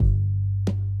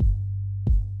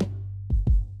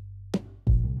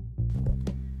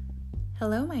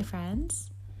Hello, my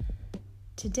friends.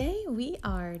 Today we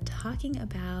are talking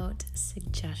about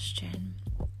suggestion.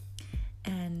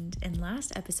 And in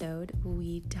last episode,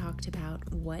 we talked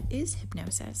about what is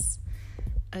hypnosis.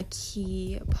 A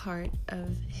key part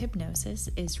of hypnosis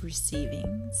is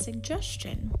receiving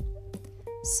suggestion.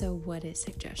 So what is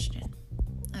suggestion?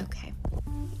 Okay.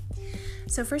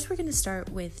 So first we're going to start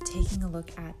with taking a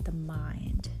look at the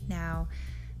mind. Now,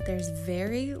 there's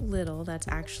very little that's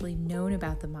actually known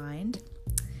about the mind.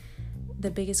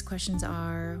 The biggest questions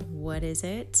are, what is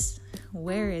it?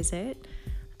 Where is it?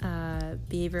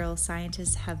 Behavioral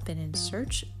scientists have been in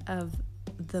search of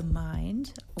the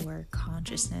mind or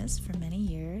consciousness for many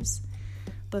years.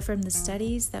 But from the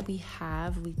studies that we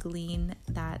have, we glean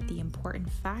that the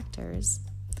important factors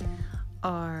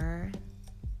are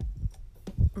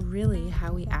really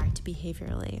how we act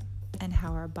behaviorally and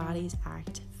how our bodies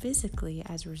act physically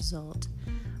as a result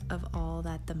of all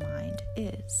that the mind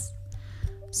is.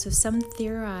 So some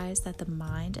theorize that the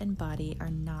mind and body are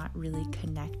not really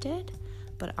connected,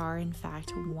 but are in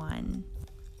fact one.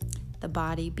 The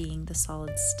body being the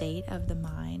solid state of the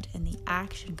mind and the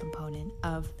action component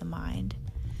of the mind.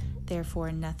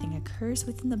 Therefore, nothing occurs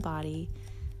within the body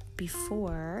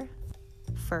before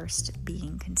first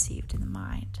being conceived in the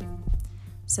mind.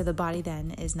 So the body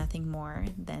then is nothing more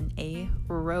than a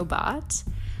robot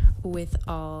with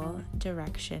all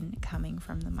direction coming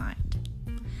from the mind.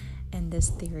 And this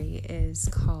theory is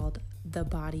called the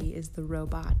body is the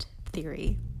robot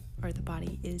theory, or the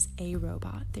body is a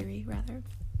robot theory, rather.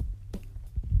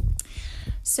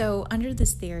 So under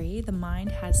this theory, the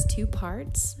mind has two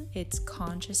parts. It's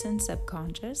conscious and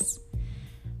subconscious.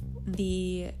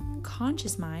 The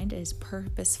conscious mind is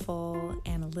purposeful,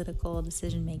 analytical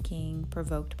decision-making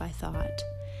provoked by thought,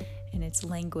 and its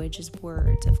language is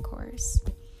words, of course.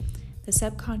 The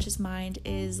subconscious mind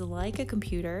is like a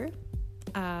computer,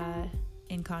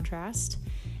 in contrast.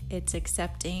 It's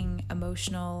accepting,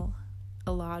 emotional,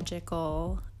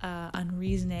 illogical,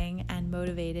 unreasoning, and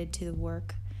motivated to the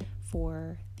work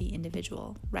for the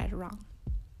individual, right or wrong.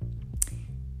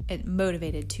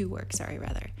 Motivated to work,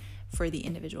 for the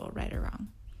individual, right or wrong.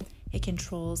 It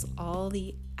controls all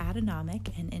the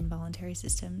autonomic and involuntary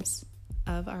systems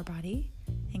of our body,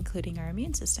 including our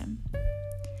immune system.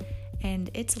 And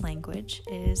its language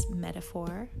is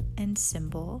metaphor and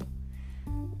symbol,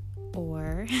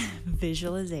 or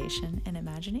visualization and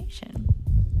imagination.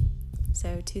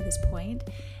 So to this point,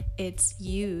 it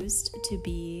used to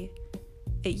be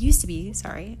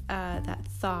that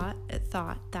thought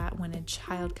that when a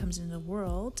child comes into the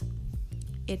world,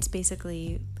 it's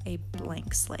basically a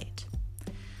blank slate.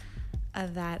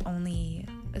 That only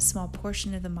a small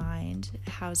portion of the mind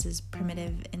houses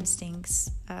primitive instincts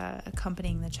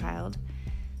accompanying the child,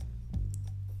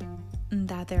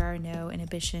 that there are no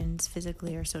inhibitions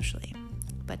physically or socially.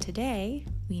 But today,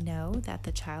 we know that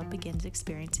the child begins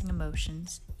experiencing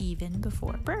emotions even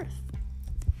before birth.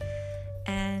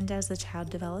 And as the child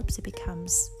develops, it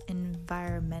becomes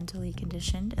environmentally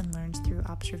conditioned and learns through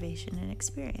observation and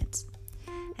experience.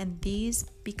 And these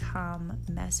become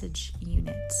message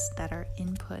units that are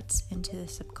inputs into the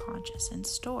subconscious and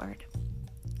stored.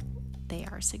 They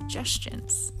are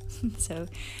suggestions. So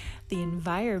the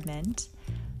environment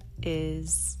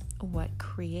is what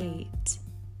creates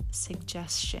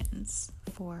suggestions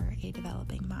for a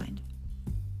developing mind.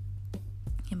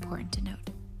 Important to note.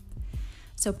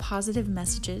 So positive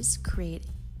messages create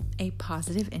a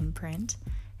positive imprint,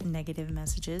 and negative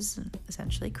messages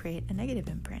essentially create a negative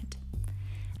imprint.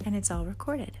 And it's all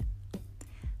recorded.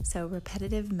 So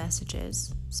repetitive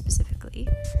messages specifically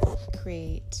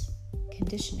create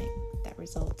conditioning that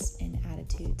results in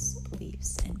attitudes,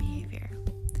 beliefs, and behavior.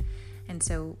 And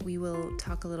so we will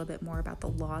talk a little bit more about the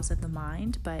laws of the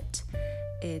mind, but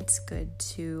it's good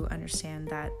to understand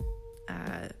that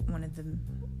one of the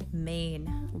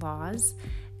main laws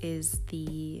is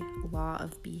the law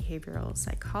of behavioral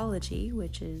psychology,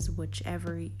 which is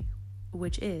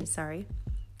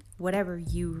whatever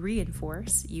you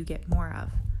reinforce, you get more of.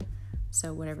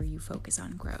 So whatever you focus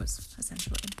on grows,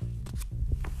 essentially.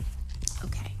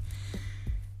 Okay.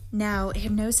 Now,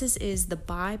 hypnosis is the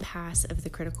bypass of the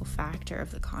critical factor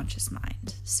of the conscious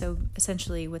mind. So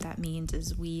essentially what that means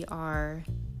is we are,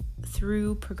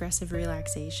 through progressive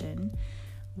relaxation,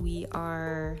 we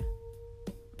are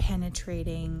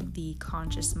penetrating the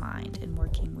conscious mind and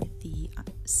working with the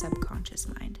subconscious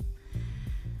mind.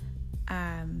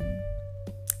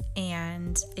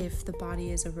 And if the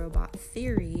body is a robot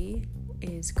theory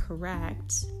is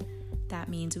correct, that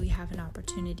means we have an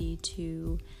opportunity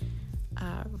to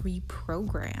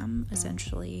reprogram,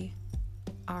 essentially,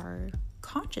 our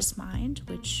conscious mind,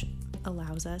 which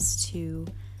allows us to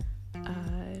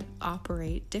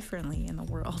operate differently in the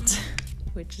world,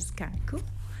 which is kind of cool.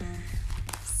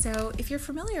 So if you're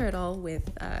familiar at all with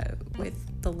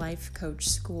the life coach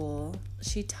school,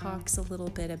 she talks a little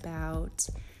bit about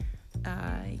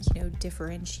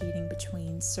differentiating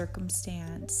between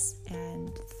circumstance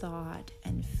and thought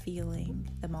and feeling,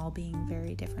 them all being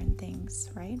very different things,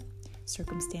 right?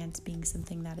 Circumstance being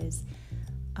something that is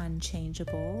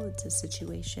unchangeable, it's a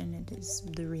situation, it is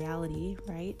the reality,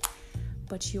 right?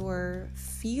 But your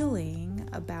feeling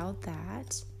about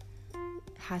that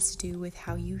has to do with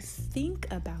how you think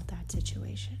about that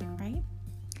situation, right?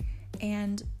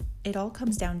 And it all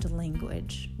comes down to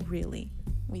language, really.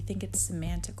 We think it's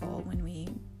semantical when we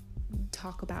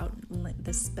talk about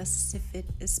the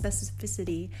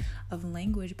specificity of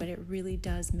language, but it really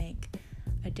does make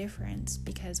a difference,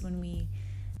 because when we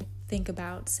think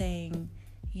about saying,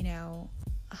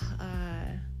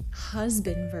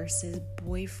 husband versus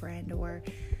boyfriend, or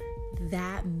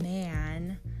that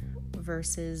man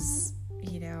versus,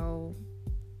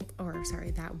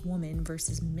 that woman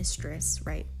versus mistress,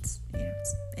 right?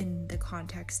 It's in the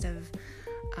context of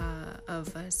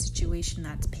a situation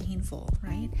that's painful,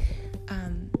 right?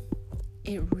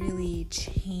 It really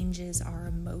changes our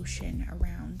emotion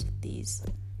around these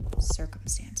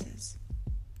circumstances.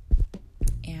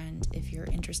 And if you're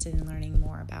interested in learning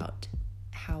more about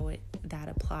how that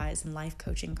applies in life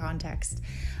coaching context,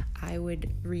 I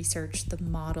would research The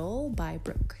Model by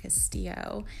Brooke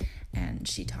Castillo, and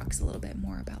she talks a little bit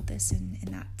more about this in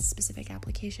that specific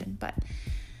application. But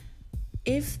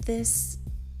if this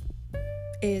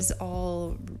is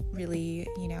all really,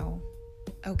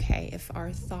 okay, if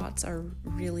our thoughts are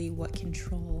really what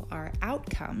control our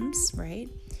outcomes, right?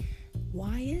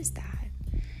 Why is that?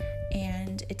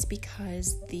 And it's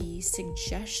because the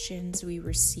suggestions we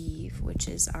receive, which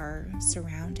is our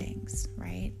surroundings,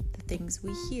 right? The things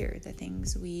we hear, the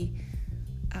things we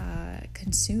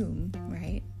consume,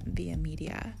 right? Via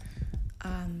media,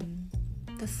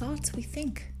 the thoughts we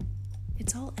think,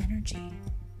 it's all energy.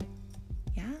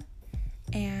 Yeah?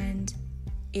 And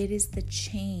it is the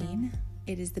chain,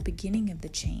 it is the beginning of the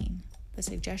chain, the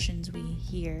suggestions we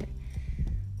hear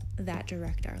that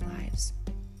direct our lives.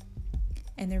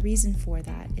 And the reason for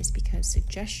that is because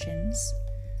suggestions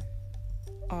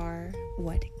are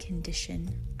what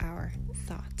condition our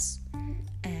thoughts.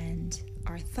 And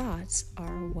our thoughts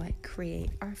are what create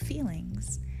our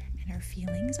feelings. And our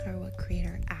feelings are what create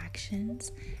our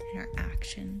actions. And our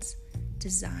actions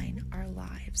design our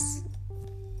lives.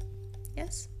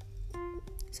 Yes?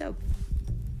 So,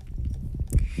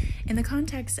 in the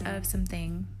context of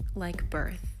something like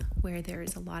birth, where there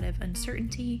is a lot of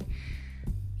uncertainty,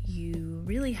 you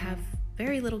really have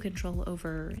very little control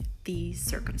over the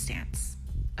circumstance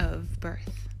of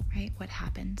birth, right? What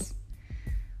happens.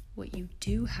 What you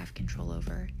do have control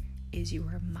over is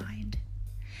your mind.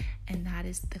 And that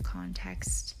is the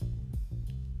context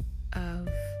of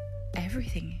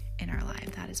everything in our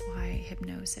life. That is why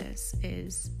hypnosis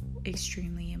is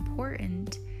extremely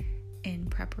important in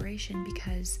preparation,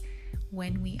 because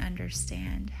when we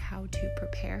understand how to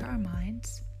prepare our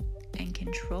minds and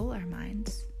control our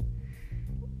minds,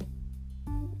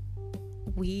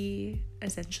 we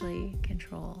essentially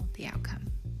control the outcome.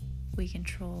 We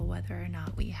control whether or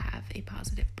not we have a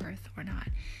positive birth or not,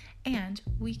 and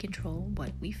we control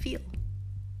what we feel.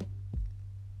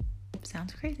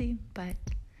 Sounds crazy, but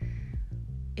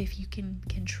if you can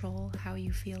control how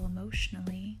you feel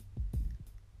emotionally,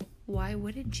 why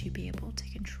wouldn't you be able to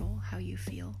control how you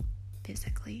feel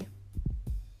physically?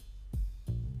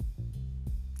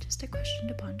 Just a question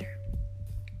to ponder.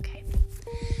 Okay.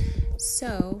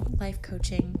 So, life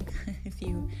coaching, if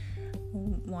you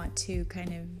want to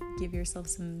kind of give yourself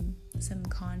some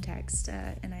context,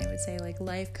 and I would say like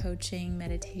life coaching,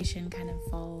 meditation kind of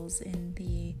falls in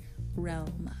the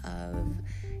realm of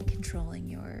controlling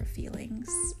your feelings,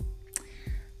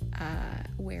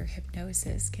 where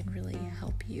hypnosis can really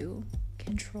help you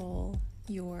control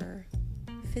your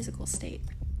physical state,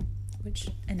 which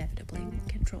inevitably will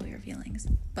control your feelings.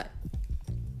 But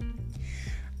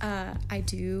I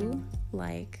do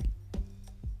like,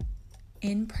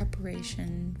 in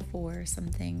preparation for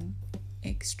something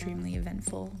extremely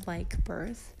eventful like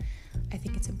birth, I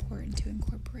think it's important to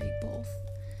incorporate both.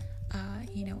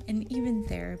 And even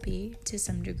therapy to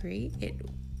some degree.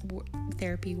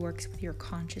 Therapy works with your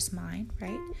conscious mind,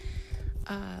 right?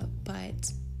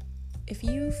 But if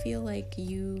you feel like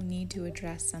you need to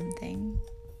address something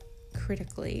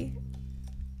critically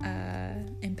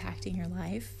impacting your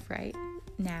life right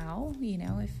now,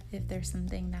 if there's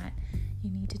something that you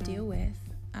need to deal with,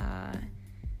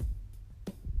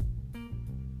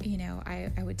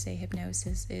 I would say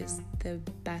hypnosis is the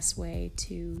best way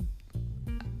to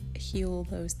heal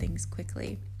those things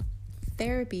quickly.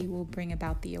 Therapy will bring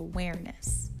about the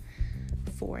awareness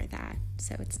for that.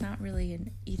 So it's not really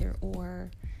an either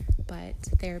or, but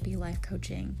therapy, life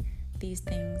coaching, these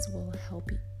things will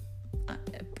help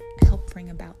bring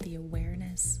about the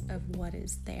awareness of what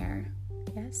is there.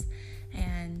 Yes.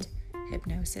 And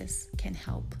hypnosis can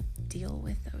help deal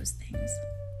with those things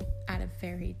at a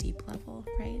very deep level,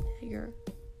 right? At your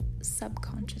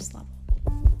subconscious level.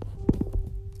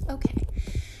 Okay,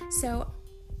 so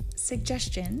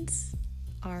suggestions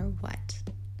are what?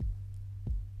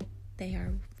 They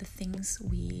are the things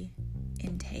we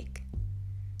intake,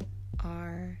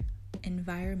 our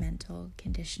environmental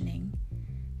conditioning,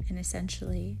 and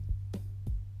essentially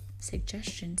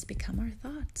suggestions become our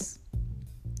thoughts,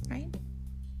 right?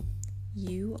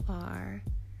 You are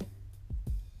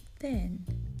thin,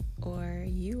 or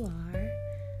you are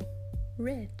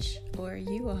rich, or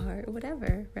you are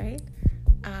whatever, right?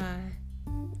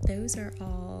 Those are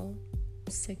all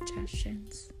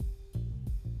suggestions.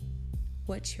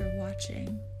 What you're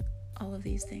watching, all of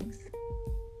these things,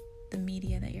 the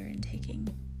media that you're intaking.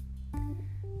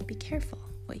 Be careful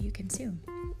what you consume,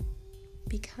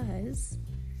 because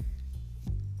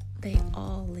they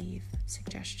all leave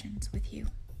suggestions with you.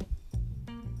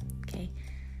 Okay?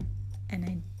 And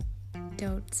I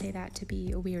don't say that to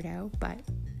be a weirdo, but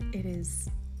it is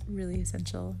really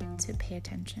essential to pay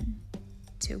attention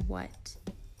to what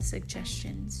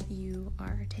suggestions you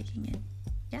are taking in.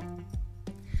 Yeah?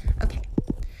 Okay.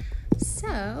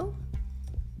 So,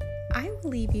 I will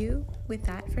leave you with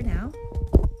that for now.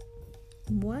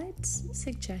 What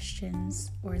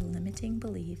suggestions or limiting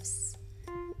beliefs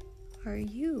are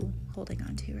you holding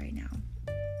on to right now?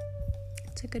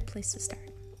 It's a good place to start.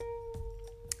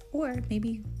 Or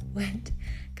maybe what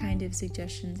kind of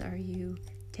suggestions are you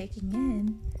taking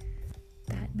in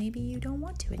that maybe you don't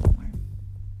want to anymore?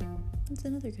 That's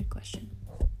another good question.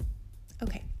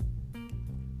 Okay.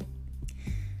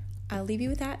 I'll leave you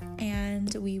with that,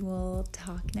 and we will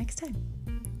talk next time.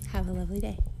 Have a lovely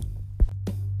day.